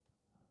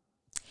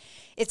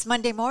It's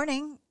Monday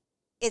morning.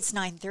 It's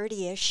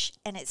 9:30ish,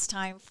 and it's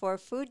time for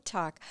Food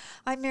Talk.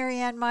 I'm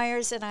Marianne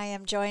Myers, and I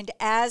am joined,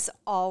 as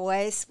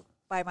always,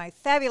 by my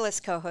fabulous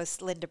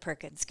co-host, Linda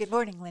Perkins. Good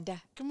morning,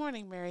 Linda. Good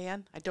morning,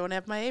 Marianne. I don't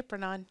have my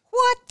apron on.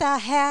 What the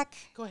heck?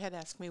 Go ahead,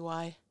 ask me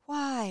why.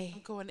 Why?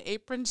 I'm going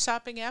apron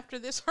shopping after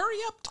this. Hurry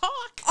up,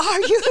 talk.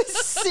 Are you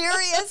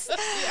serious?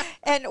 Yeah.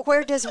 And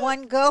where does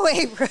one go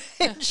apron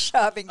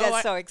shopping?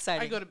 That's so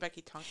exciting. I go to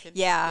Becky Tonkin.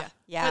 Yeah.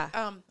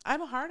 But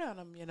I'm hard on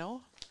them,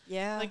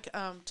 Yeah. Like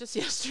just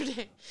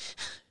yesterday,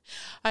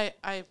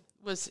 I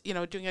was,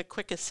 doing a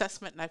quick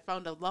assessment, and I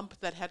found a lump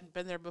that hadn't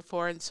been there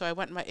before, and so I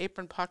went in my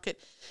apron pocket,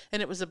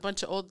 and it was a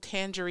bunch of old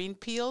tangerine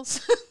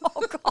peels.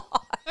 Oh,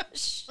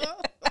 gosh.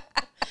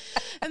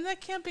 And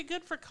that can't be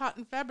good for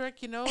cotton fabric,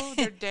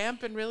 They're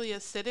damp and really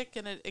acidic,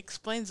 and it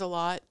explains a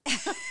lot.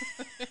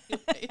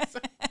 Anyways.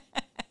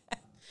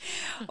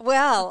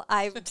 Well,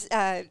 I'm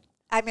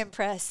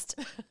impressed.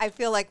 I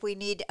feel like we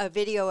need a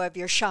video of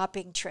your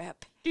shopping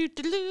trip.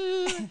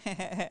 Doo-doo-doo.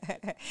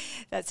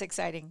 That's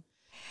exciting.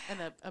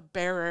 And a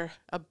bearer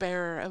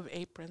of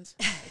aprons.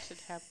 I should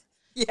have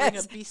bring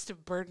Yes, a beast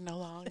of burden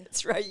along.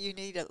 that's right. You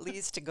need at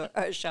least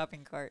a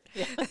shopping cart.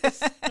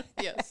 Yes.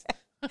 Yes.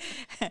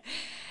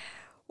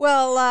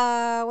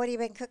 Well, what have you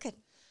been cooking?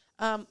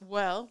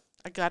 Well,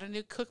 I got a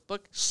new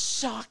cookbook.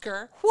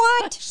 Shocker.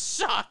 What?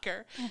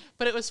 Shocker.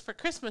 But it was for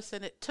Christmas,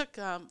 and it took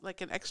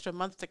like an extra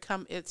month to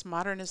come. It's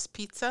Modernist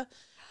Pizza.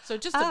 So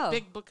just a Oh.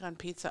 big book on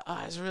pizza. Oh,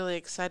 I was really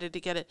excited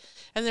to get it.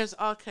 And there's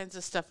all kinds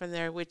of stuff in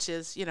there, which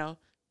is,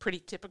 pretty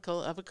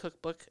typical of a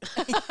cookbook.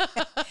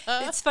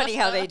 It's funny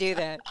how they do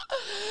that.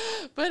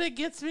 But it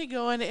gets me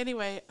going.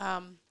 Anyway,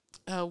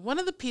 one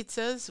of the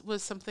pizzas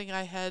was something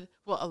a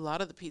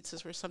lot of the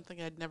pizzas were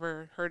something I'd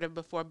never heard of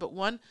before, but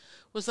one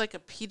was like a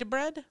pita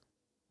bread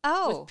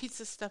Oh, with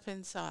pizza stuff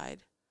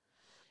inside.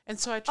 And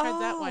so I tried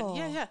that one.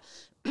 Yeah.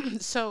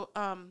 So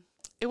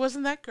it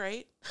wasn't that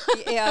great.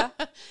 yeah.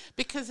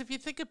 Because if you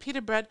think of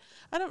pita bread,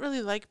 I don't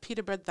really like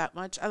pita bread that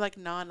much. I like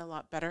naan a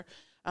lot better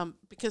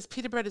because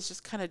pita bread is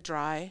just kind of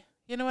dry.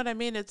 You know what I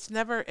mean? It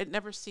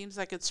never seems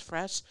like it's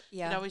fresh.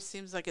 Yeah. It always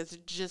seems like it's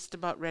just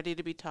about ready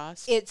to be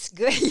tossed. It's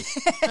good.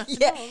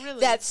 Yeah, No,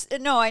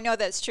 really. I know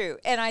that's true.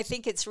 And I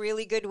think it's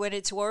really good when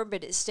it's warm,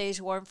 but it stays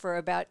warm for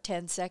about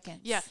 10 seconds.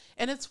 Yeah,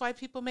 and it's why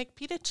people make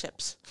pita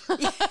chips.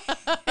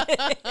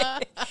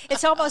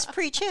 It's almost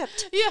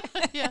pre-chipped.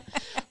 Yeah.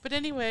 But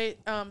anyway,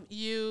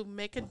 you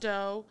make a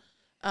dough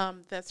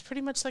that's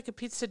pretty much like a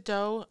pizza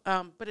dough,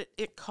 but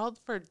it called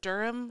for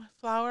Durham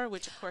flour,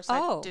 which of course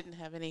I didn't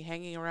have any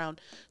hanging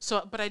around.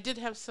 So, but I did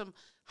have some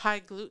high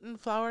gluten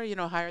flour,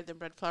 higher than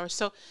bread flour.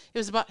 So it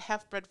was about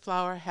half bread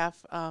flour,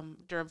 half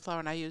Durham flour,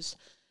 and I used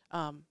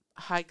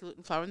high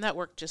gluten flour, and that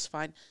worked just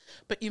fine.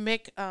 But you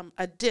make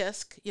a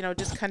disc,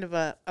 just kind of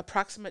a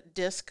approximate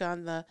disc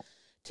on the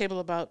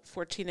table about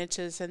 14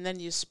 inches, and then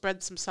you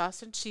spread some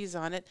sauce and cheese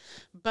on it.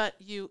 But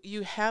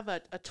you have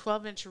a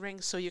 12-inch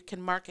ring, so you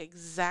can mark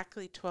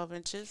exactly 12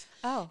 inches.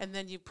 Oh. And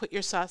then you put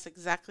your sauce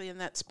exactly in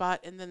that spot,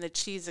 and then the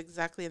cheese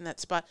exactly in that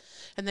spot.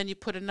 And then you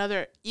put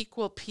another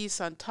equal piece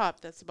on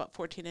top, that's about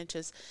 14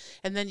 inches.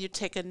 And then you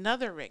take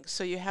another ring.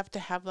 So you have to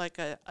have like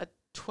a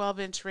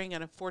 12-inch ring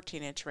and a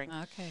 14-inch ring.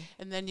 Okay.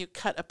 And then you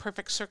cut a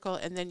perfect circle,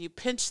 and then you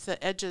pinch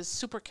the edges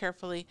super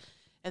carefully,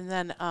 and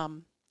then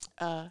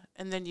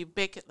you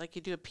bake it like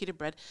you do a pita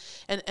bread.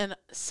 And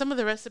some of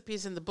the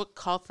recipes in the book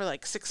call for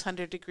like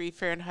 600-degree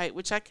Fahrenheit,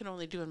 which I can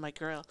only do in my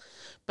grill.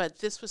 But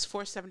this was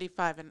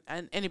 475,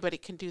 and anybody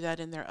can do that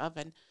in their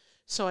oven.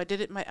 So I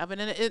did it in my oven,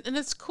 and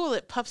it's cool.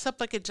 It puffs up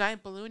like a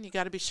giant balloon. You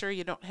got to be sure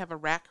you don't have a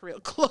rack real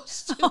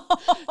close to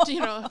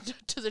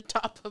the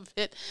top of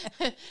it.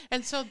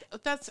 And so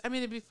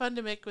it'd be fun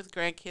to make with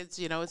grandkids.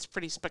 It's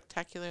pretty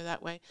spectacular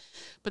that way.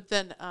 But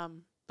then,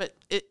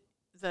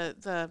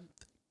 the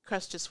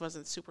crust just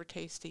wasn't super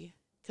tasty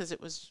because it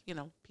was,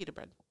 pita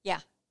bread. Yeah,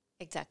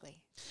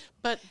 exactly.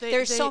 But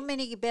There's so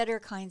many better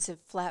kinds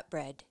of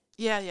flatbread.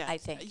 Yeah. I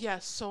think. Yeah,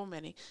 so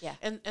many. Yeah.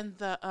 And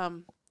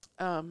the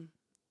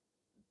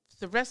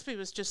recipe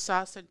was just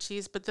sauce and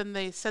cheese, but then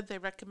they said they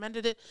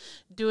recommended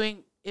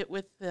doing it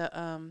with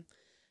the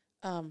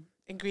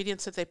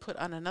ingredients that they put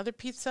on another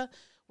pizza,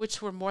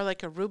 which were more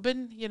like a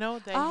Reuben. They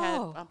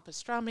had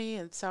pastrami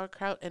and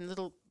sauerkraut and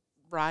little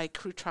rye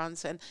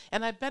croutons, and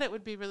I bet it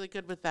would be really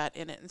good with that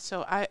in it. And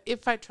so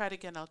if I try it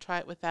again, I'll try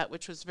it with that,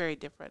 which was very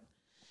different.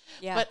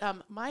 Yeah.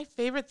 But my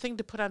favorite thing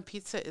to put on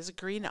pizza is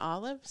green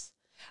olives.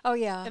 Oh,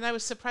 yeah. And I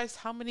was surprised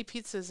how many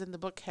pizzas in the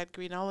book had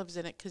green olives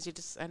in it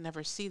because I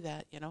never see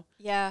that,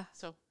 Yeah.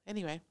 So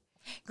anyway.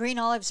 Green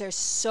olives are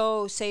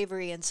so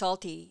savory and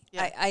salty.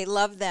 Yeah. I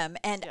love them.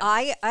 And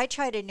Yeah. I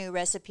tried a new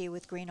recipe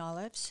with green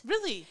olives.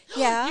 Really?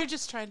 Yeah. You're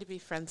just trying to be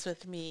friends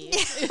with me.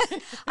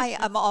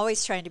 I'm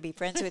always trying to be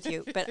friends with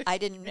you, but I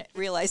didn't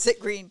realize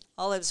that green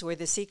olives were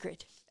the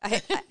secret.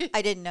 I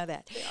didn't know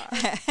that.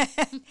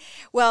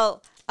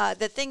 Well,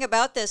 the thing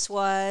about this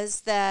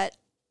was that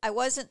I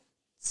wasn't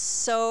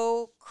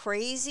so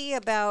crazy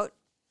about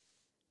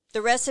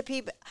the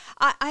recipe. But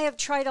I have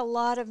tried a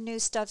lot of new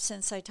stuff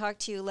since I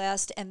talked to you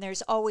last, and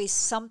there's always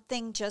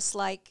something just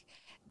like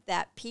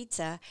that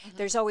pizza,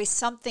 there's always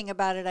something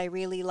about it I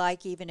really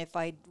like, even if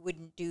I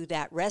wouldn't do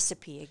that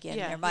recipe again.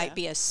 There might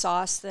be a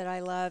sauce that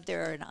I loved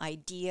or an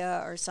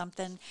idea or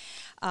something.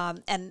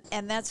 And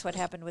that's what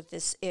happened with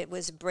this. It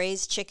was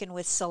braised chicken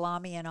with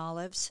salami and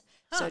olives.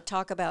 So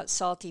talk about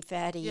salty,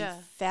 fatty,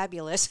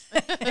 fabulous.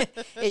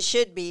 It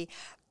should be.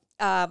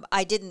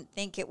 I didn't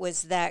think it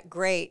was that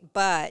great,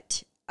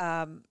 but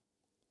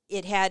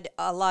it had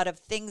a lot of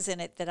things in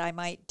it that I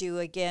might do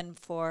again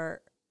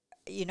for,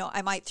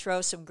 I might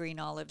throw some green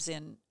olives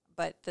in,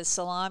 but the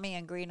salami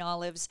and green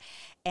olives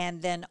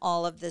and then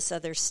all of this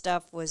other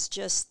stuff was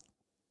just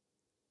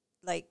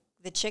like,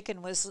 the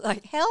chicken was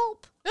like,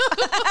 help.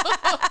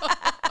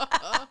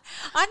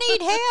 I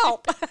need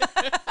help.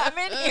 I'm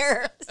in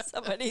here.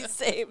 Somebody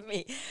save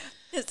me.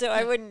 So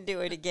I wouldn't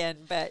do it again.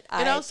 But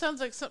it all sounds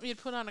like something you'd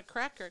put on a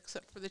cracker,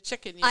 except for the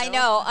chicken. I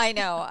know.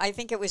 I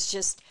think it was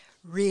just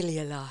really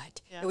a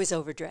lot. Yeah. It was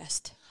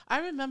overdressed. I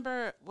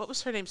remember, what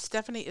was her name?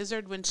 Stephanie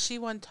Izzard, when she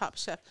won Top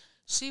Chef.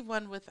 She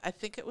won with, I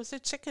think it was a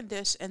chicken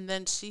dish, and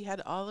then she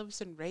had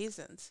olives and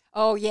raisins.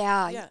 Oh,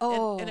 yeah. Yeah.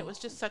 Oh. And it was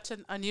just such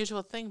an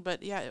unusual thing,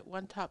 but yeah, it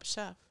won Top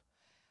Chef.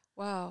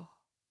 Wow.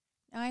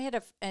 I had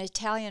an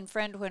Italian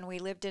friend when we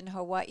lived in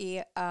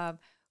Hawaii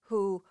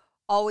who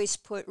always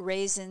put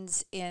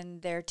raisins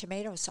in their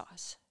tomato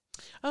sauce.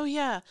 Oh,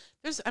 yeah.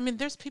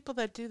 There's people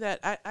that do that.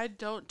 I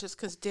don't, just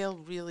because Dale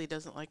really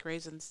doesn't like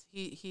raisins.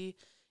 He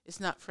is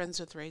not friends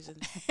with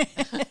raisins.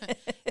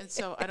 And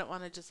so I don't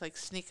want to just like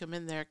sneak him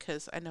in there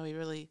because I know he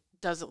really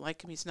doesn't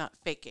like him. He's not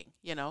faking,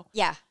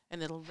 Yeah.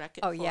 And it'll wreck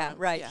it for him.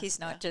 Right. Yeah, he's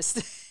not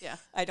just,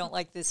 I don't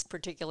like this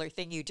particular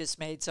thing you just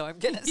made, so I'm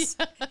going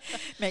to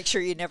make sure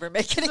you never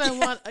make it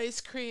again. I want ice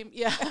cream.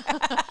 Yeah.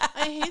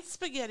 I hate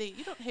spaghetti.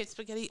 You don't hate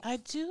spaghetti. I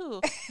do.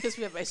 Because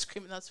we have ice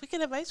cream in the house. We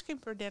can have ice cream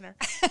for dinner.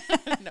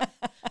 No,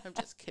 I'm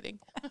just kidding.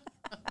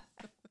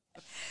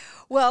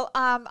 Well,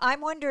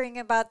 I'm wondering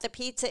about the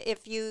pizza,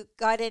 if you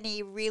got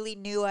any really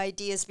new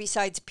ideas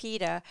besides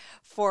pita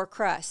for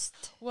crust.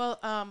 Well,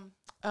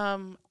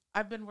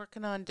 I've been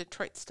working on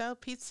Detroit-style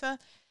pizza,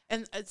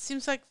 and it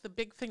seems like the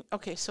big thing,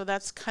 okay, so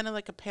that's kind of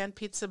like a pan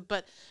pizza,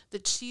 but the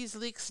cheese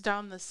leaks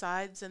down the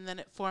sides, and then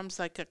it forms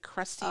like a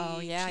crusty,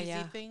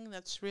 cheesy thing.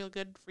 That's real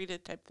good,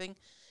 Frita type thing.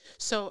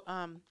 So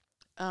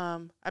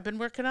I've been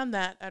working on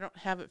that. I don't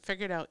have it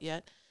figured out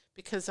yet,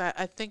 because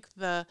I think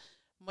the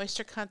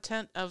moisture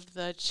content of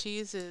the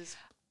cheese is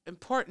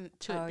important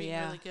to it being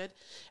really good,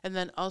 and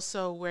then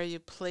also where you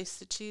place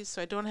the cheese.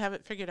 So I don't have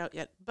it figured out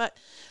yet, but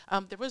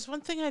there was one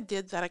thing I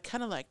did that I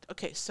kind of liked.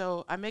 Okay,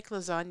 so I make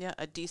lasagna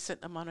a decent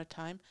amount of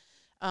time,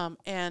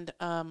 and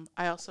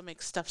I also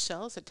make stuffed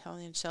shells,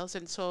 Italian shells,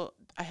 and so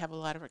I have a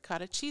lot of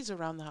ricotta cheese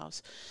around the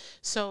house.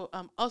 So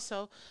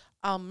also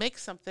I'll make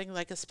something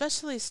like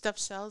especially stuffed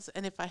shells,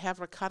 and if I have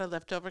ricotta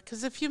left over,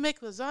 because if you make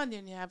lasagna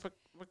and you have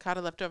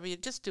ricotta left over, you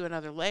just do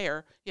another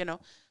layer,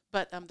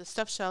 But the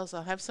stuffed shells,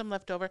 I'll have some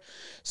left over.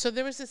 So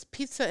there was this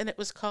pizza, and it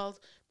was called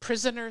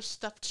Prisoner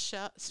Stuffed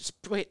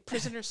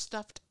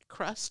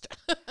Crust,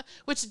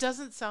 which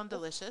doesn't sound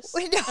delicious.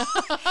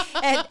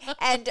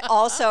 and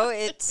also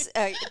it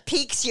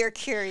piques your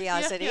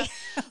curiosity. Yeah.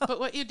 But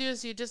what you do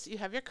is you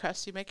have your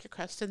crust, you make your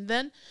crust, and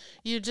then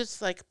you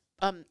just like,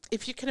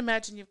 if you can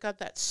imagine, you've got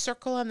that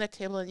circle on the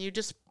table, and you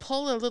just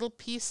pull a little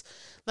piece,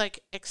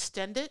 like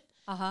extend it,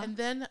 and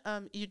then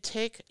you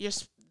take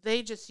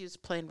they just use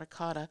plain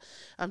ricotta,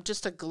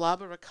 just a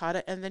glob of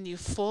ricotta, and then you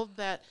fold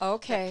that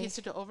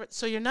pizza dough over it.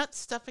 So you're not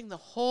stuffing the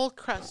whole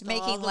crust,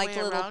 making all the like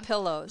way little around.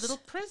 pillows,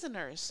 little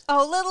prisoners.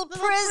 Oh, little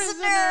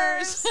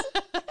prisoners!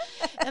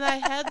 And I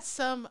had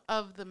some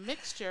of the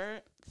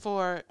mixture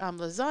for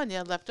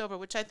lasagna left over,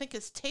 which I think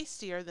is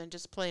tastier than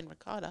just plain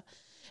ricotta.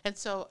 And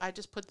so I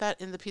just put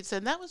that in the pizza,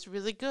 and that was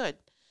really good.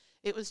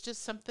 It was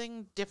just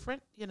something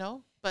different,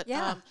 but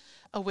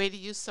a way to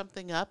use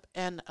something up,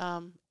 and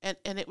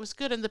it was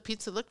good. And the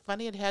pizza looked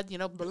funny. It had,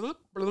 bloop,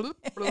 bloop,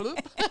 bloop,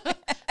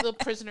 little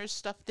prisoners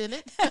stuffed in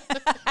it.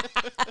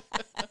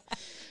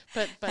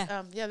 But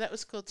that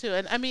was cool too.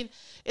 And I mean,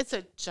 it's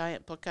a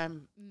giant book.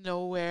 I'm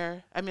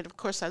nowhere. I mean, of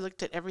course, I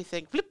looked at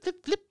everything. Flip,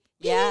 flip, flip.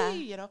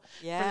 Yay, for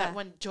that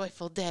one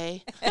joyful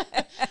day.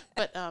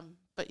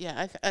 But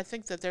yeah, I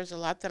think that there's a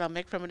lot that I'll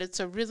make from it. It's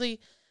a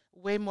really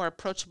way more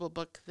approachable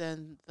book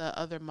than the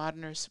other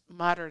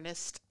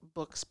modernist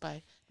books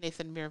by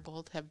Nathan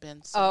Myhrvold have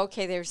been. So. Oh,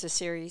 okay, there's a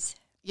series.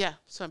 Yeah,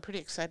 so I'm pretty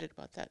excited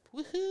about that.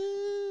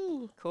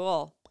 Woohoo!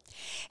 Cool.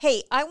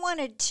 Hey, I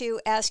wanted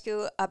to ask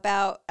you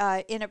about,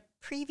 in a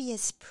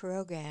previous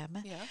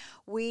program,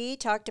 we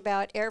talked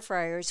about air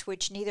fryers,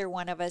 which neither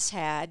one of us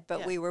had,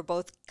 but we were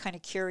both kind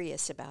of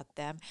curious about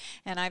them.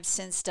 And I've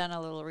since done a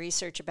little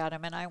research about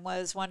them, and I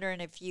was wondering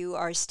if you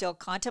are still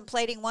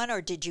contemplating one,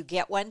 or did you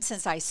get one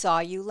since I saw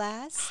you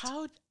last?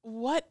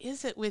 What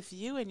is it with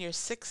you and your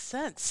sixth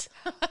sense?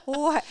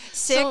 What?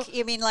 Sick? So,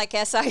 you mean like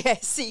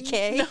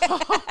S-I-S-C-K? No,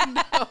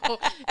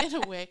 in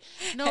a way.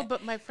 No,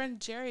 but my friend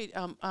Jerry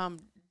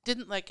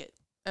didn't like it.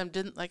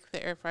 didn't like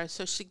the air fryer,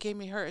 so she gave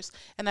me hers,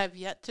 and I've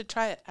yet to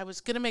try it. I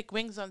was gonna make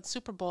wings on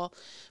Super Bowl,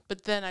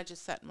 but then I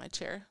just sat in my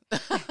chair.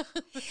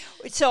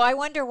 So I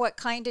wonder what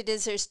kind it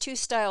is. There's two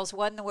styles.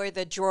 One where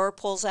the drawer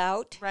pulls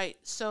out. Right.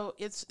 So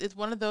it's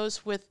one of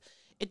those with.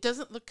 It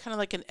doesn't look kind of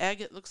like an egg.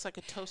 It looks like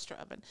a toaster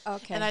oven.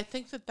 Okay. And I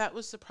think that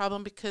was the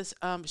problem because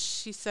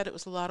she said it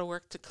was a lot of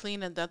work to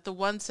clean, and that the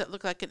ones that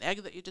look like an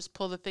egg that you just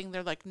pull the thing,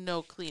 they're like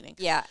no cleaning.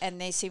 Yeah,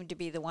 and they seem to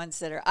be the ones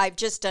that are. I've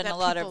just done a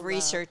lot of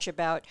research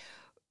about,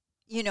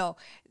 there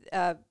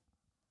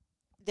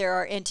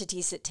are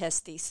entities that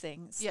test these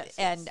things. Yes.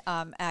 And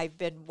I've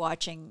been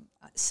watching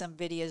some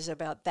videos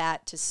about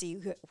that to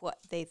see what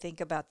they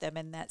think about them,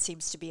 and that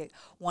seems to be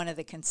one of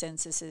the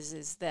consensuses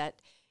is that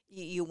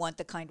you want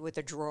the kind with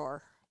a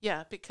drawer.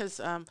 Yeah,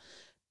 because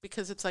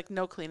it's like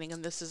no cleaning,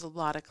 and this is a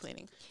lot of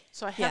cleaning.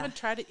 So I haven't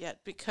tried it yet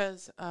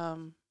because I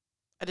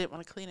didn't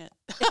want to clean it.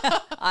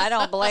 I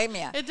don't blame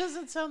you. It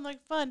doesn't sound like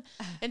fun.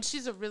 And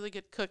she's a really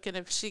good cook, and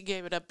if she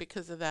gave it up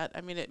because of that, I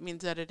mean, it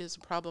means that it is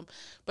a problem.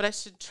 But I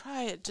should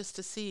try it just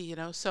to see,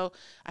 So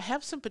I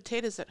have some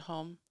potatoes at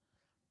home.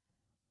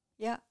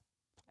 Yeah.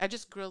 I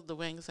just grilled the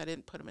wings. I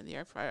didn't put them in the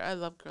air fryer. I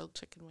love grilled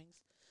chicken wings.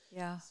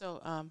 Yeah. So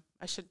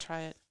I should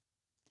try it.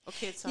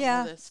 Okay, it's on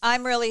the list.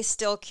 I'm really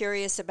still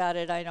curious about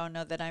it. I don't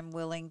know that I'm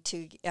willing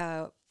to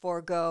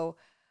forego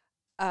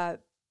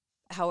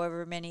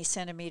however many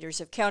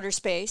centimeters of counter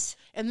space.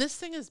 And this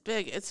thing is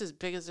big. It's as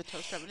big as a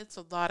toaster oven. It's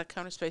a lot of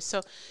counter space.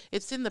 So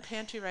it's in the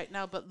pantry right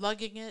now, but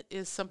lugging it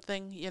is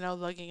something,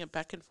 lugging it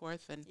back and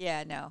forth. And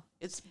yeah, no.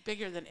 It's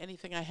bigger than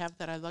anything I have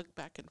that I lug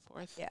back and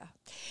forth. Yeah.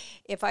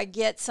 If I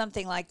get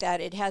something like that,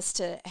 it has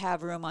to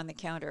have room on the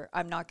counter.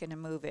 I'm not going to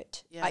move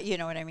it. Yeah. You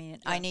know what I mean?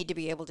 Yeah. I need to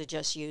be able to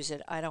just use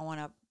it. I don't want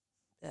to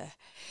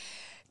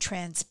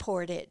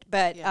transport it.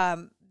 But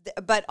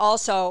but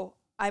also,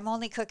 I'm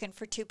only cooking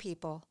for 2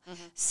 people.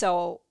 Mm-hmm.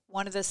 So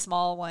one of the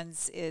small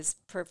ones is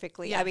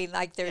perfectly, I mean,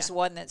 like there's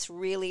one that's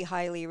really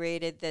highly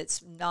rated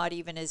that's not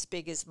even as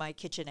big as my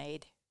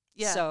KitchenAid.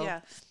 Yeah,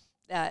 so,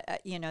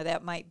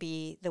 that might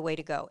be the way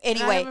to go.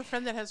 Anyway. I have a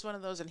friend that has one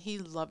of those, and he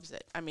loves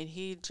it. I mean,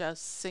 he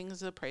just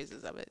sings the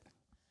praises of it.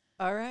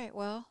 All right.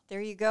 Well,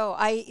 there you go.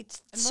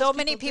 So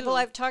many people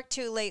I've talked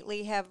to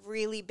lately have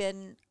really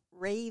been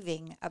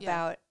raving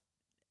about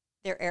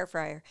their air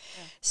fryer.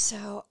 Yeah.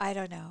 So I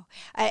don't know.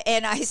 I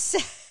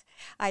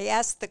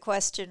asked the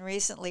question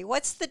recently,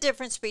 what's the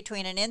difference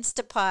between an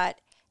Instapot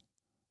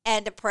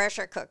and a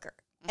pressure cooker?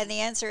 Mm-hmm. And the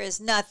answer is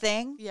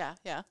nothing. Yeah,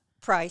 yeah.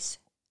 Price.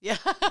 Yeah.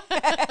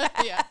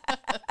 Yeah.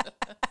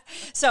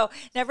 So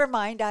never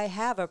mind, I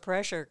have a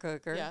pressure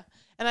cooker. Yeah.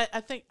 And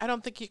I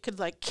don't think you could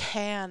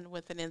can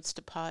with an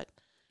Instapot.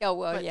 Oh,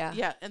 well, yeah.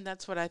 Yeah, and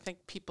that's what I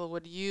think people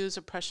would use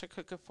a pressure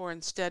cooker for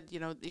instead.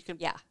 You can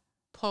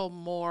pull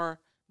more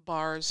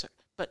bars,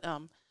 but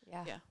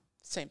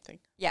same thing.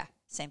 Yeah,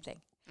 same thing.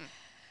 Mm.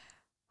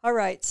 All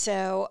right,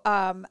 so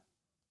I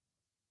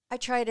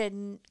tried a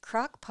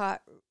crock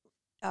pot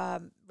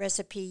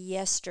recipe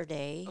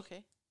yesterday.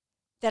 Okay.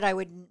 That I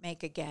wouldn't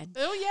make again.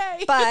 Oh,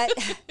 yay! But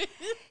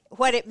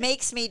what it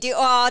makes me do,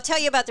 I'll tell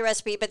you about the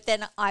recipe, but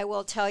then I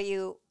will tell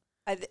you,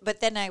 I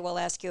will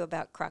ask you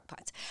about crock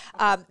pots.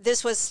 Okay.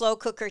 This was slow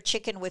cooker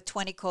chicken with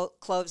 20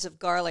 cloves of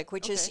garlic,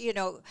 which is,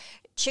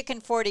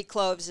 chicken 40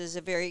 cloves is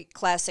a very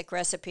classic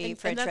recipe,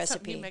 French and that's recipe.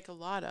 Something you make a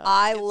lot of.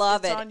 I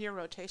love it. It's on your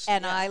rotation.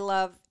 And I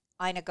love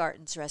Ina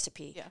Garten's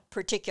recipe,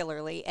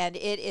 particularly. And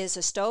it is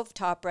a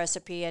stovetop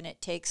recipe, and it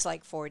takes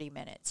 40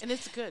 minutes. And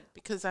it's good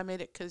because I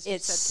made it because you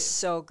said to. It's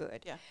so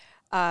good. Yeah.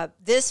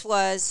 This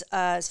was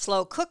a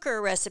slow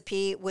cooker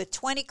recipe with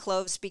 20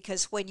 cloves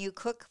because when you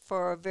cook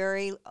for a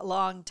very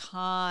long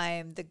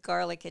time, the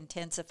garlic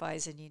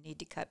intensifies and you need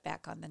to cut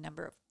back on the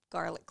number of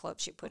garlic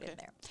cloves you put in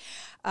there.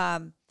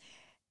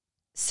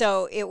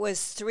 So it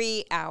was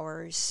 3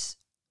 hours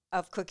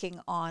of cooking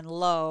on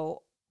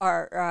low,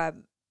 it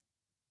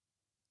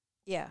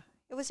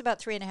was about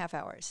 3.5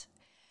 hours.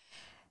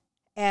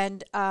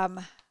 And I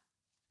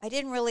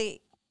didn't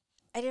really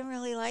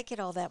like it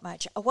all that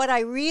much. What I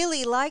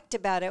really liked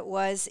about it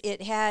was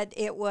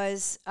it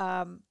was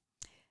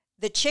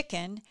the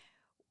chicken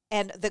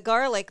and the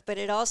garlic, but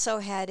it also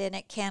had in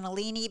it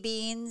cannellini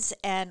beans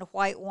and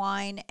white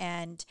wine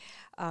and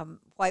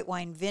white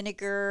wine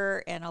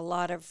vinegar and a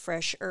lot of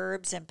fresh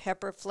herbs and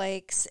pepper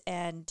flakes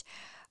and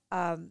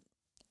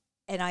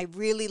I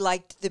really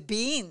liked the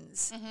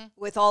beans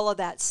with all of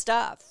that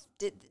stuff.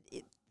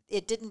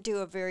 It didn't do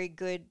a very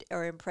good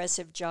or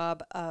impressive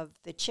job of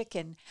the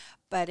chicken,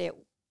 but it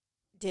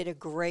did a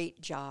great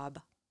job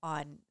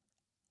on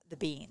the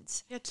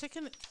beans. Yeah,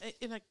 chicken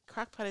in a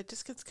crock pot, it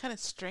just gets kind of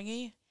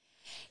stringy.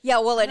 Yeah,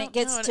 well, and it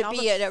gets to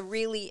be a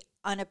really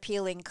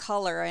unappealing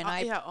color, and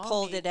I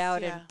pulled it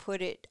out and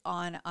put it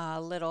on a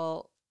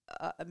little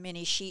a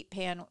mini sheet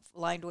pan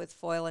lined with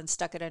foil and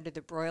stuck it under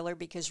the broiler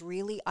because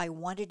really I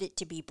wanted it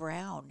to be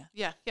brown.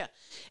 Yeah, yeah.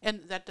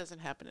 And that doesn't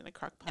happen in a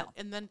crock pot. No.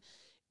 And then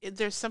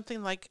there's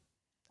something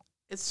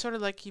it's sort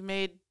of like you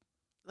made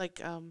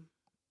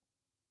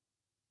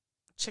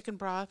chicken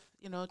broth,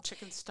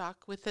 chicken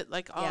stock with it.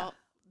 All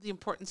the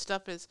important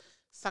stuff is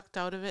sucked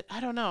out of it. I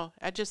don't know.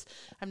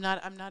 I'm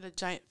not a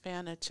giant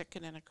fan of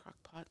chicken in a crock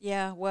pot.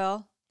 Yeah,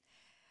 well,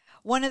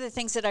 one of the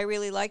things that I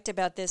really liked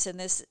about this, and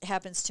this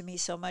happens to me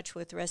so much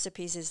with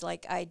recipes, is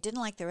like I didn't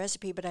like the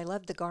recipe, but I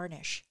loved the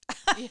garnish.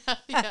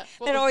 Yeah.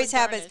 It always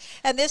happens.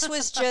 And this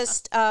was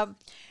just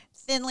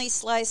thinly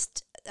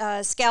sliced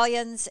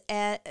scallions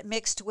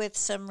mixed with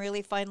some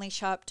really finely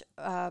chopped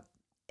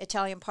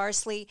Italian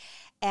parsley.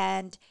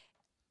 And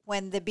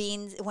when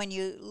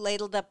you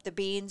ladled up the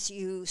beans,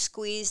 you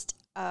squeezed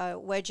a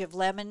wedge of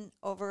lemon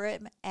over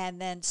it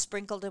and then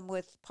sprinkled them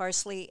with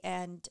parsley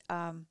and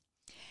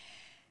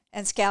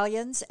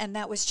scallions, and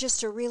that was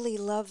just a really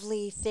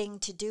lovely thing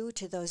to do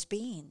to those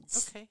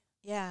beans. Okay.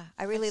 Yeah,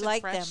 I really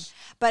like them. Fresh.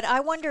 But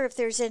I wonder if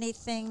there's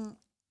anything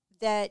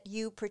that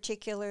you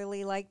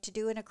particularly like to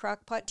do in a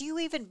crock pot. Do you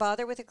even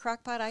bother with a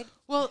crock pot?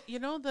 Well,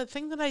 the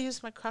thing that I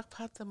use my crock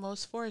pot the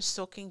most for is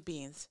soaking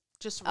beans.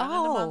 Just running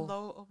them on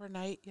low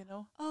overnight,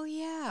 Oh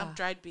yeah.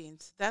 Dried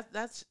beans.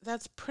 That's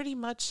pretty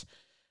much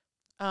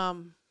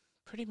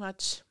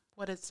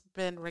what it's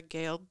been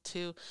regaled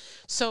to.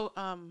 So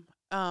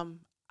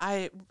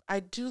I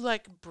do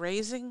like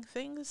braising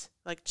things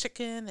like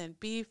chicken and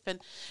beef and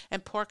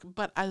pork,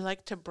 but I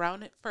like to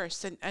brown it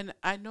first. And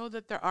I know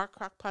that there are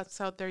crock pots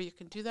out there you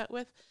can do that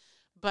with,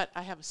 but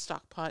I have a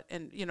stock pot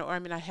and,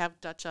 I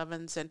have Dutch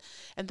ovens and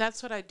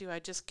that's what I do. I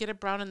just get it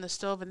brown in the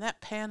stove and that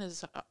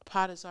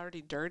pot is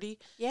already dirty.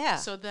 Yeah.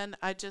 So then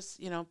I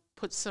just,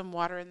 put some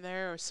water in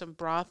there or some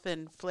broth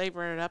and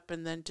flavor it up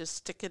and then just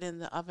stick it in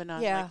the oven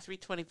on like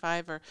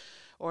 325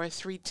 or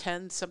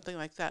 310, something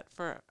like that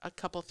for a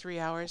couple, 3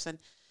 hours. And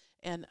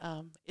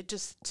it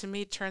just, to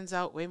me, turns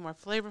out way more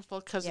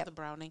flavorful because of the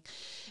browning.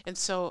 And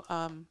so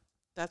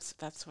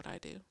that's what I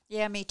do.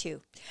 Yeah, me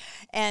too.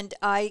 And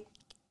I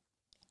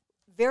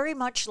very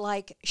much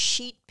like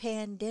sheet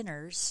pan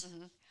dinners.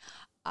 Mm-hmm.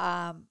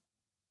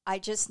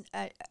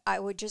 I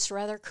would just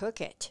rather cook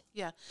it.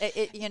 Yeah.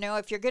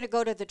 If you're going to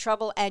go to the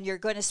trouble and you're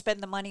going to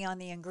spend the money on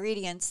the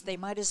ingredients, they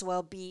might as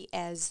well be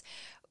as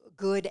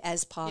good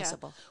as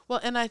possible. Yeah. Well,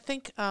 and I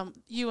think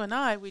you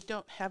and we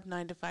don't have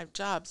 9-to-5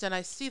 jobs, and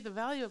I see the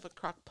value of a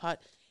crock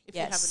pot if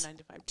you have a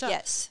 9-to-5 job.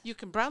 Yes. You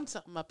can brown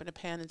something up in a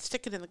pan and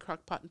stick it in the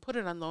crock pot and put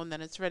it on low, and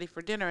then it's ready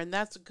for dinner, and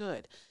that's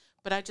good.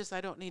 But I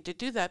don't need to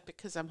do that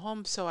because I'm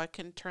home, so I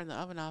can turn the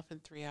oven off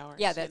in 3 hours.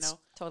 Yeah, that's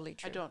totally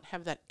true. I don't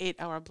have that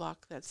 8-hour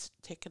block that's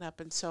taken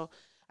up, and so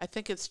I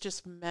think it's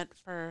just meant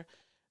for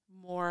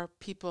more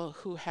people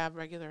who have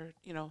regular,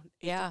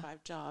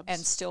 8-to-5 jobs. And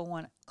still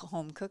want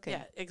home cooking.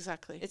 Yeah,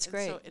 exactly. It's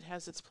great. So it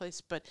has its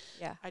place, but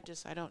yeah. I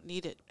don't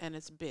need it, and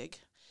it's big.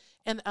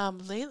 And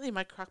lately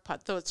my crock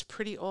pot, though it's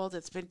pretty old,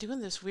 it's been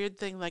doing this weird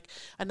thing. Like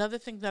another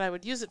thing that I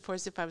would use it for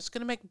is if I was going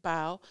to make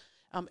bao,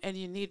 and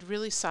you need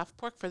really soft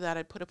pork for that,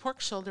 I'd put a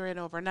pork shoulder in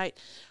overnight.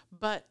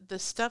 But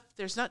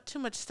there's not too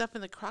much stuff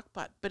in the crock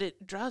pot, but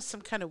it draws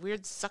some kind of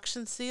weird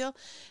suction seal,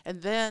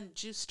 and then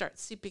juice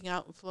starts seeping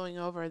out and flowing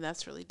over, and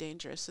that's really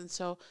dangerous. And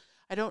so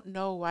I don't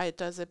know why it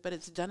does it, but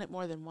it's done it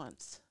more than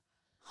once.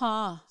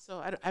 Huh. So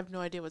I have no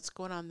idea what's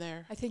going on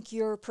there. I think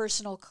your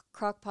personal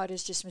crock pot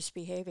is just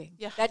misbehaving.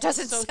 Yeah. That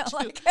doesn't sound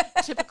like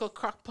typical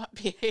crock pot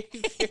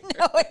behavior.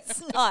 No,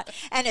 it's not.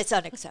 And it's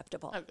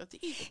unacceptable.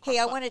 Hey,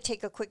 I pot. want to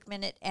take a quick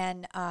minute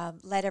and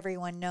let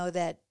everyone know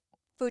that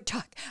Food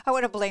Talk, I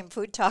want to blame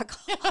Food Talk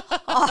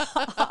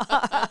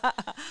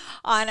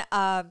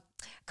on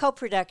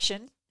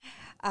co-production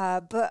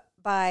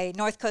by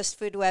North Coast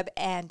Food Web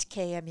and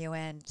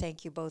KMUN.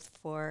 Thank you both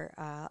for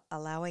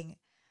allowing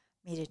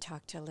me to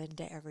talk to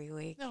Linda every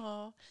week.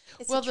 No.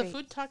 Well, the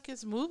Food Talk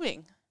is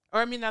moving.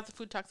 Or, not the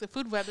Food Talk. The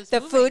Food Web is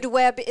moving. The Food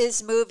Web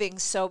is moving.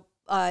 So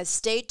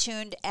stay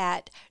tuned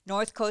at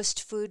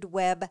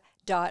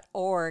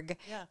northcoastfoodweb.org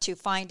to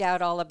find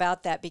out all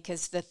about that,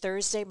 because the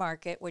Thursday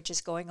market, which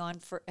has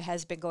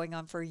been going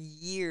on for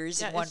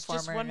years in one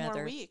form or another.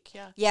 More week,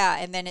 Yeah,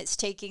 and then it's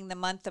taking the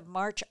month of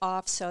March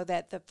off so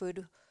that the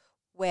Food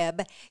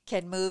Web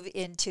can move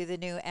into the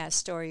new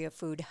Astoria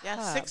Food Hub.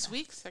 Yeah, 6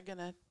 weeks are going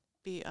to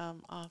be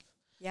off.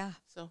 Yeah.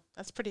 So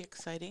that's pretty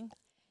exciting.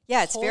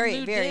 Yeah, it's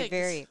very, very,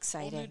 very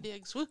exciting. Whole new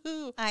digs,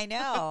 woohoo! I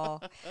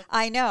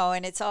know,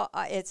 and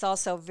it's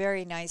also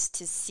very nice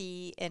to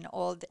see an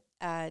old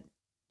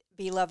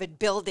beloved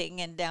building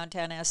in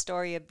downtown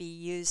Astoria be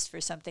used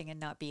for something and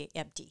not be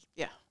empty.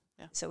 Yeah.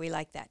 So we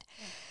like that.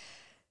 Yeah.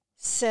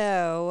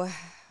 So,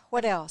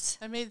 what else?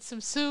 I made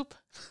some soup.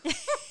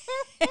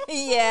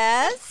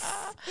 Yes.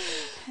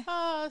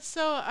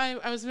 So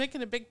I was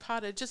making a big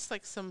pot of just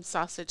like some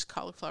sausage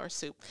cauliflower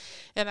soup,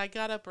 and I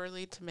got up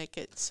early to make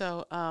it.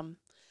 So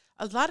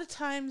a lot of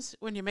times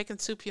when you're making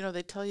soup,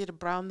 they tell you to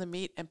brown the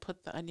meat and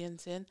put the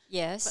onions in.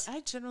 Yes. But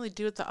I generally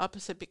do it the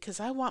opposite because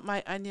I want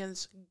my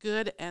onions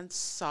good and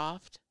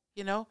soft,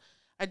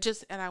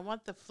 I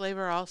want the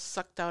flavor all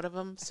sucked out of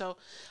them. So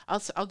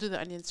I'll do the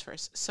onions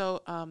first.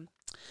 So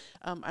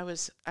I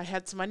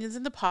had some onions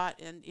in the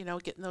pot and,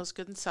 getting those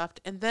good and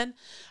soft. And then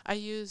I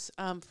use,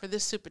 for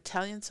this soup,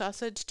 Italian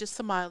sausage, just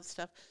the mild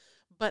stuff.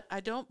 But I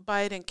don't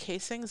buy it in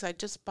casings. I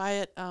just buy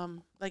it,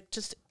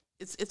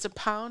 it's a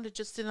pound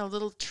just in a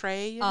little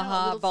tray, you know,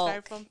 a little bulk.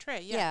 styrofoam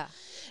tray. Yeah.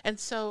 And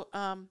so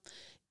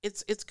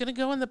it's going to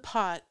go in the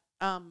pot,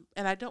 and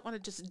I don't want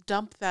to just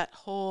dump that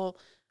whole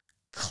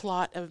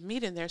clot of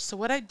meat in there. So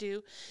what I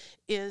do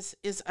is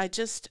I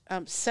just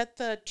set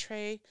the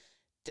tray,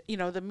 you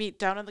know, the meat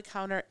down on the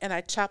counter, and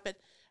I chop it.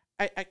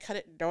 I cut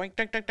it doink,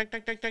 doink, doink, doink,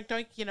 doink, doink, doink,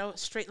 doink, you know,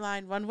 straight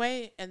line one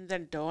way, and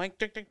then doink,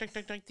 doink, doink, doink,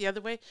 doink, doink the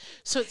other way.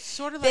 So it's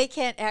sort of like... They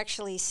can't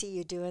actually see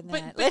you doing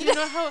that. But you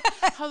know how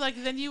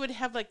like then you would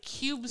have like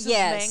cubes of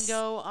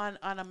mango on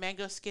a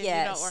mango skin, you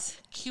know, or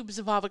cubes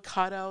of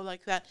avocado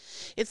like that.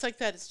 It's like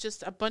that. It's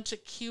just a bunch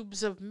of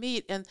cubes of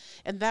meat, and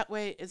that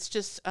way it's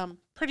just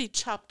pretty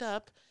chopped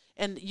up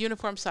and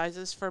uniform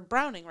sizes for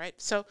browning, right?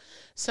 So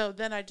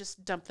then I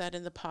just dump that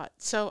in the pot.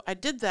 So I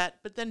did that,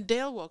 but then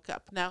Dale woke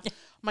up. Now,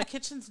 my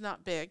kitchen's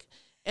not big,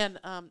 and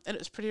it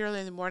was pretty early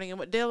in the morning. And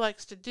what Dale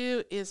likes to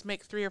do is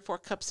make 3 or 4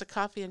 cups of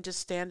coffee and just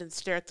stand and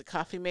stare at the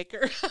coffee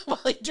maker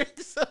while he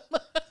drinks them.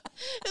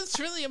 It's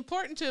really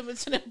important to him.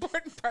 It's an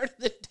important part of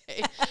the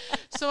day.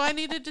 So I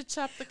needed to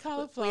chop the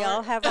cauliflower. We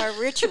all have our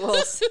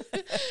rituals.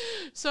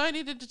 So I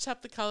needed to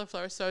chop the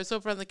cauliflower. So I was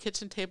over on the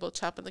kitchen table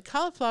chopping the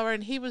cauliflower,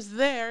 and he was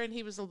there, and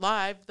he was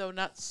alive, though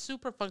not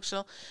super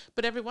functional.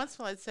 But every once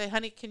in a while I'd say,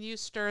 honey, can you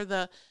stir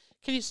the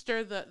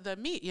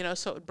meat, you know,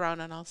 so it would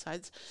brown on all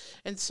sides.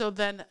 And so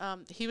then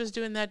he was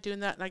doing that,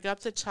 and I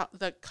got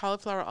the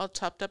cauliflower all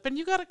chopped up. And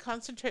you got to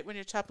concentrate when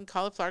you're chopping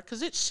cauliflower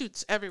because it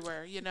shoots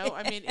everywhere, you know.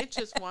 I mean, it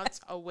just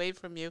wants away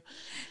from you.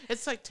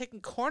 It's like taking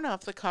corn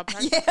off the cob,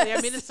 practically. Yes.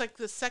 I mean, it's like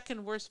the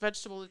second worst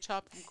vegetable to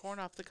chop from corn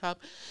off the cob.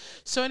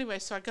 So anyway,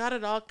 so I got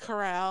it all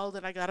corralled,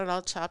 and I got it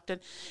all chopped.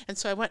 And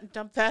so I went and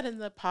dumped that in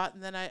the pot,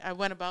 and then I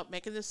went about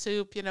making the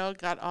soup, you know,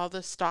 got all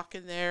the stock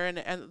in there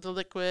and the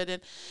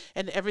liquid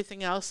and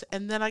everything else.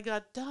 And then I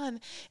got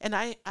done, and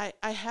I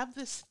have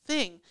this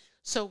thing.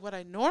 So what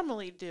I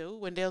normally do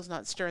when Dale's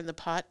not stirring the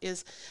pot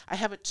is I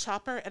have a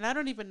chopper, and I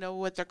don't even know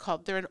what they're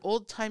called. They're an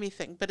old-timey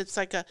thing, but it's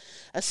like a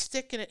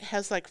stick, and it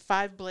has like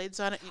 5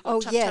 blades on it. You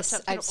go chop, chop,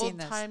 chop. I've seen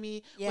those.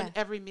 Old-timey, when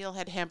every meal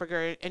had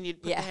hamburger, and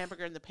you'd put the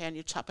hamburger in the pan,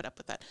 you chop it up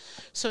with that.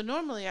 So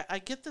normally I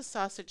get the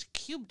sausage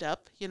cubed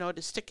up, you know,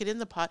 to stick it in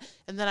the pot,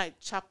 and then I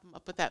chop them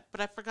up with that.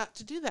 But I forgot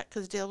to do that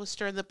because Dale was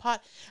stirring the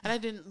pot, and I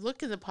didn't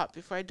look in the pot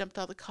before I dumped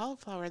all the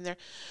cauliflower in there.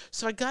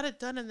 So I got it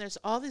done, and there's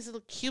all these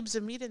little cubes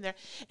of meat in there,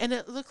 and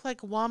it looked like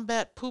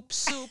wombat poop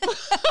soup.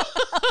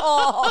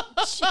 Oh,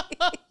 jeez.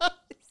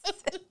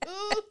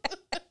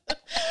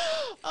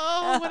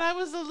 Oh, when I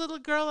was a little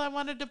girl, I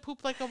wanted to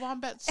poop like a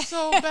wombat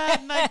so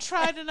bad, and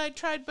I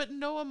tried, but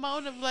no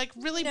amount of like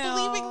really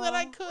believing that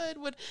I could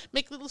would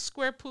make little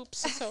square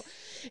poops. So,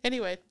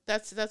 anyway,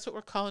 that's what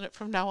we're calling it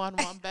from now on,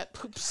 wombat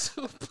poop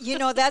soup. You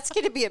know, that's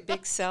going to be a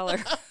big seller.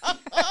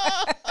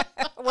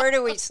 Where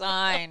do we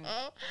sign?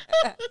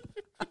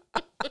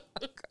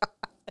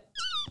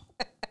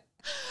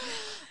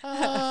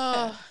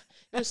 Oh,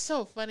 it was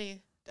so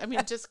funny. I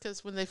mean, just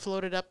because when they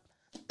floated up.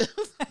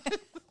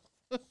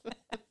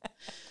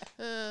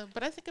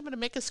 But I think I'm going to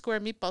make a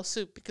square meatball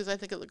soup because I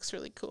think it looks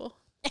really cool.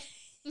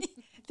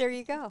 There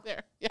you go.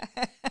 There, yeah.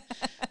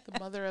 The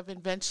mother of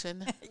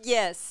invention.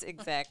 Yes,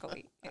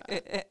 exactly.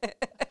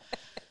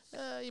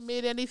 You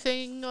made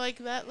anything like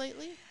that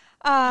lately?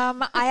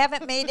 I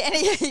haven't made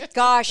any.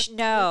 Gosh,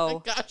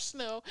 no. Gosh,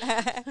 no.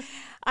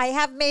 I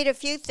have made a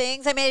few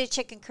things. I made a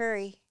chicken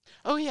curry.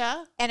 Oh,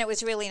 yeah? And it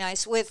was really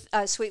nice with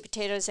sweet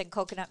potatoes and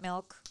coconut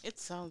milk. It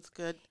sounds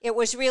good. It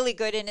was really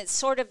good, and it's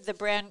sort of the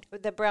brown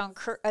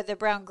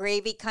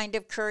gravy kind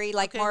of curry,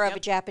 like more of a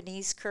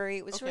Japanese curry.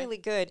 It was really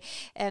good,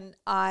 and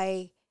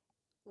I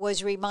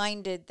was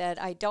reminded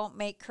that I don't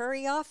make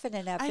curry often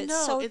enough.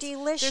 It's so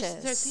delicious.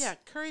 There's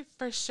curry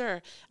for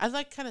sure. I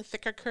like kind of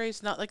thicker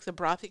curries, not like the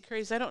brothy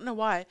curries. I don't know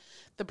why.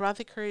 The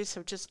brothy curries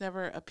have just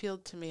never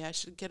appealed to me. I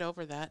should get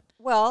over that.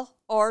 Well,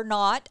 or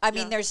not. I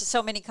mean, there's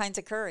so many kinds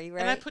of curry, right?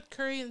 And I put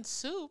curry in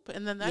soup,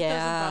 and then that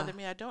doesn't bother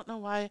me. I don't know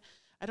why.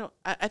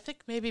 I think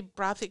maybe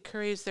brothy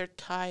curries, they're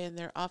Thai, and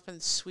they're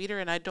often sweeter,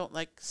 and I don't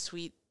like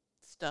sweet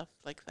stuff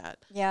like that.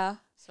 Yeah.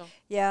 So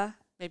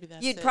maybe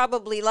that's You'd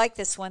probably like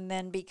this one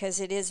then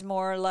because it is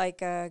more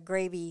like a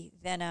gravy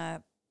than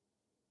a,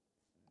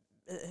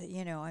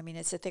 I mean,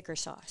 it's a thicker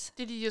sauce.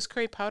 Did you use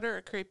curry powder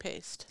or curry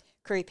paste?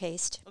 Curry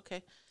paste.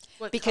 Okay.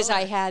 What because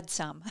color? I had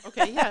some.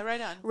 Okay, yeah,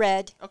 right on.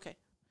 Red. Okay.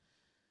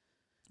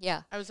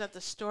 Yeah. I was at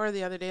the store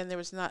the other day, and there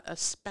was not a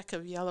speck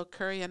of yellow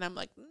curry, and I'm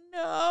like,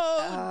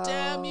 no,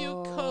 damn you,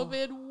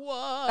 COVID,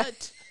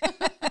 what?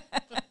 That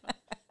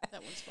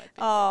one's my favorite.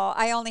 Oh,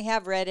 I only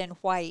have red and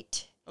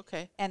white.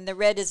 Okay. And the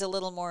red is a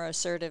little more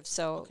assertive,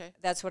 so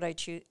that's what I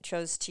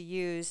chose to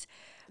use.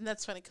 And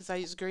that's funny because I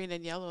use green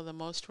and yellow the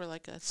most. We're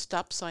like a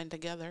stop sign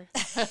together.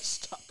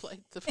 Stoplight.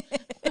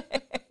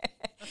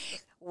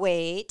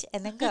 Wait,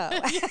 and then go.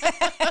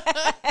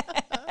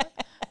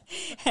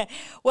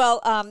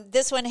 Well,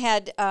 this one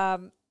had,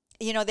 they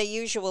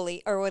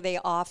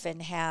often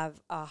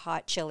have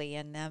hot chili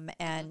in them,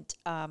 and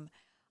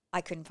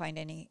I couldn't find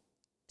any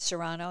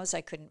Serranos.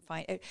 I couldn't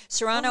find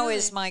Serrano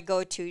is my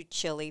go-to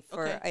chili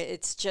for.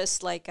 It's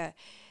just like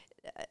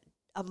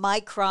a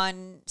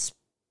micron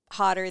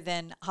hotter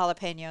than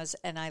jalapenos,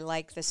 and I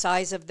like the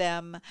size of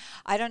them.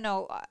 I don't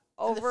know.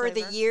 Over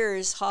the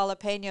years,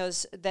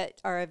 jalapenos that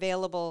are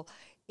available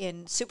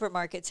in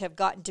supermarkets have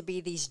gotten to be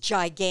these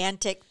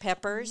gigantic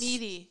peppers.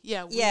 Meaty.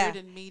 Yeah, weird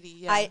and meaty.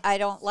 Yeah. I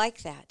don't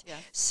like that. Yeah.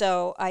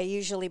 So I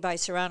usually buy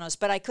Serranos,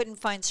 but I couldn't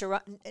find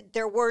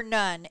there were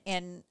none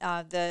in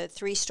the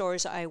 3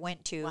 stores I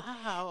went to.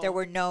 Wow. There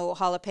were no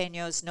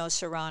jalapenos, no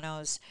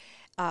Serranos,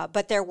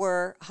 but there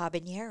were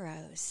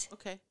habaneros.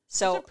 Okay.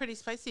 So those are pretty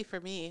spicy for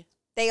me.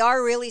 They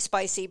are really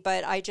spicy,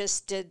 but I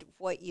just did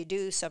what you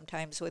do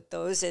sometimes with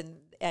those and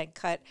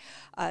cut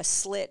a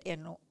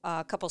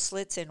couple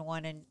slits in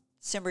one and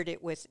simmered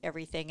it with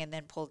everything and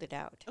then pulled it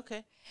out.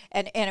 Okay.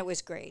 And it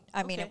was great.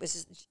 I mean, it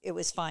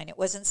was fine. It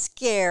wasn't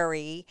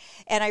scary,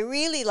 and I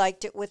really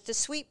liked it with the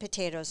sweet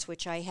potatoes,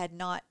 which I had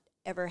not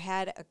ever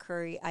had a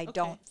curry. I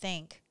don't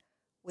think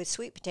with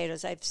sweet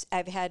potatoes.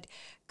 I've had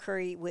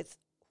curry with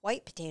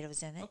white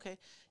potatoes in it. Okay.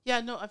 Yeah,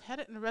 no, I've had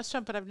it in a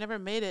restaurant, but I've never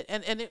made it.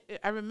 And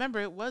I remember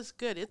it was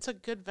good. It's a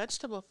good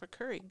vegetable for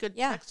curry. Good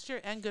texture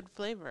and good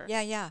flavor.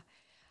 Yeah.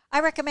 I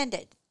recommend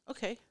it.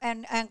 Okay.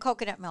 And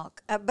coconut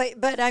milk.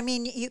 But I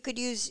mean, you could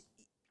use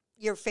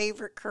your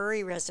favorite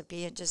curry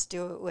recipe and just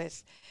do it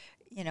with,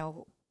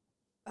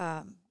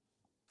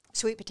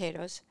 sweet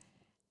potatoes.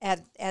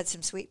 Add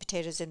some sweet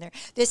potatoes in there.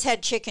 This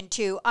had chicken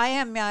too. I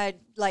am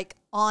like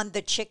on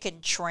the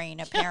chicken train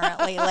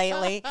apparently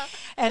lately,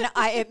 and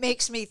it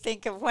makes me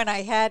think of when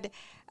I had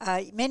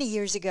many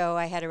years ago.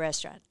 I had a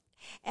restaurant,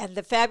 and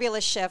the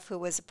fabulous chef who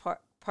was a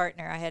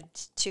partner.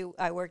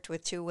 I worked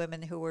with 2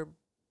 women who were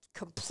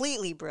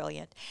completely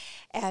brilliant,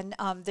 and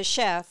the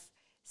chef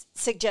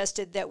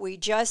suggested that we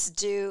just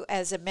do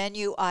as a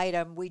menu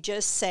item, we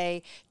just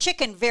say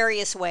chicken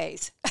various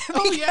ways.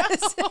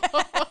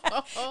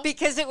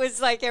 Because it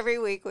was like every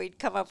week we'd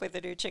come up with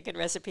a new chicken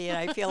recipe, and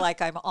I feel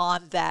like I'm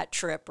on that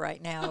trip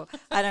right now.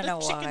 I don't know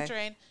why. Chicken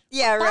train.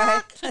 Yeah,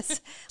 right.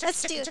 Let's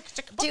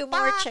do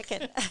more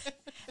chicken.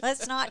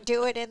 Let's not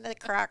do it in the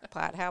crock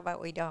pot. How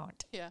about we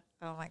don't? Yeah.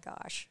 Oh my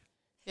gosh.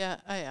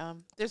 Yeah,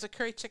 there's a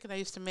curry chicken I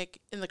used to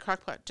make in the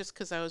crock pot just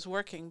because I was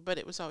working, but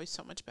it was always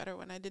so much better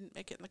when I didn't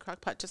make it in the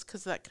crock pot just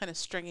because of that kind of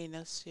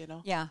stringiness,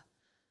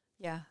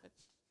 Yeah.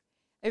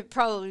 It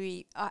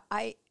probably,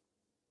 I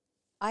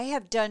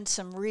have done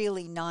some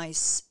really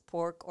nice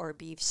pork or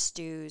beef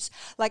stews.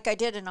 Like I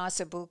did an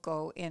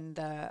ossobuco in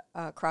the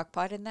crock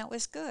pot, and that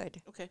was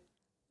good. Okay.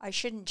 I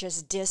shouldn't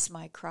just diss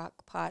my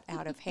crock pot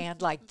out of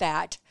hand like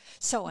that.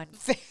 So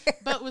unfair.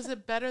 But was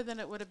it better than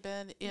it would have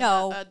been in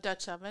a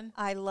Dutch oven?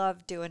 I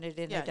love doing it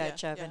in a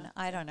Dutch oven. Yeah.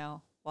 I don't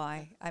know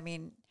why. I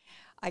mean,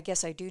 I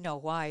guess I do know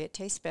why. It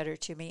tastes better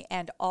to me.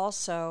 And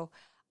also,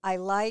 I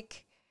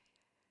like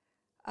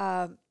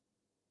a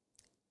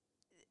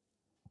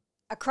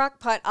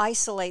crock pot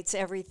isolates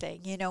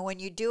everything. When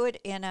you do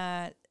it in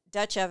a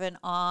Dutch oven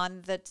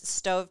on the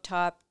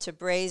stovetop to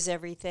braise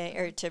everything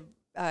or to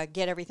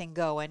get everything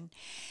going,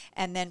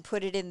 and then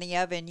put it in the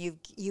oven, you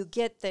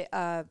get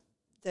the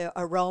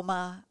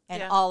aroma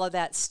and all of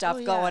that stuff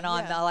going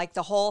on. Like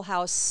the whole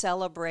house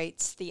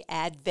celebrates the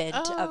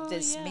advent of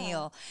this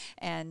meal.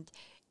 And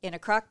in a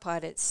crock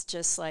pot, it's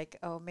just like,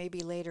 oh,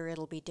 maybe later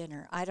it'll be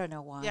dinner. I don't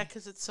know why. Yeah,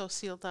 because it's so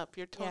sealed up.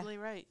 You're totally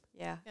right.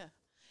 Yeah.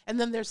 And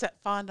then there's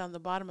that fond on the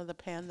bottom of the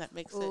pan that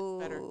makes it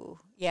better.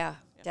 Yeah,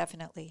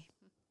 definitely.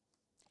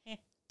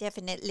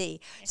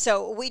 Definitely.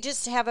 So we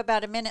just have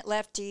about a minute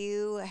left. Do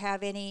you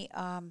have any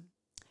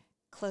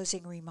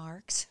closing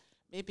remarks?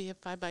 Maybe if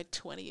I buy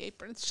 20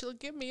 aprons, she'll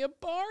give me a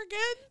bargain.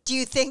 Do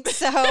you think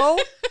so?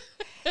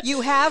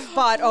 You have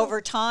bought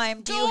over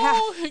time. Do you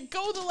have?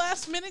 Go the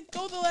last minute.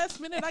 Go the last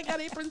minute. I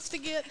got aprons to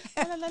get.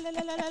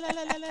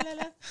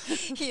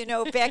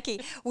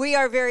 Becky, we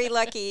are very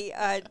lucky.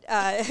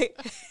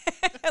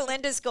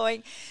 Linda's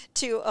going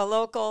to a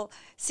local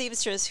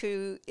seamstress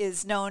who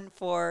is known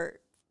for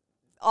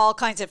all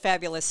kinds of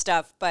fabulous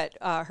stuff, but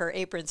her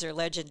aprons are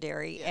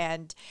legendary.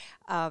 And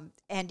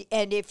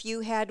if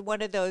you had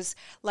one of those,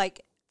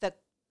 like the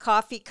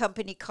coffee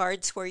company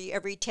cards where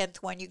every 10th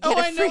one you get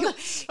a free one,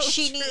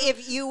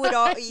 if you would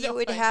you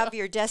would have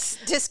your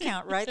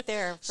discount right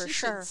there for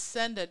sure. Should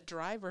send a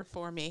driver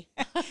for me.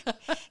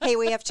 Hey,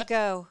 we have to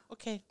go.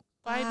 Okay.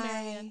 Bye,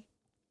 Marian.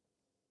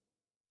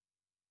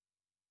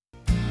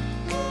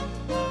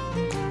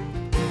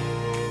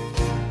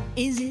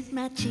 Is it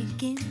my chicken?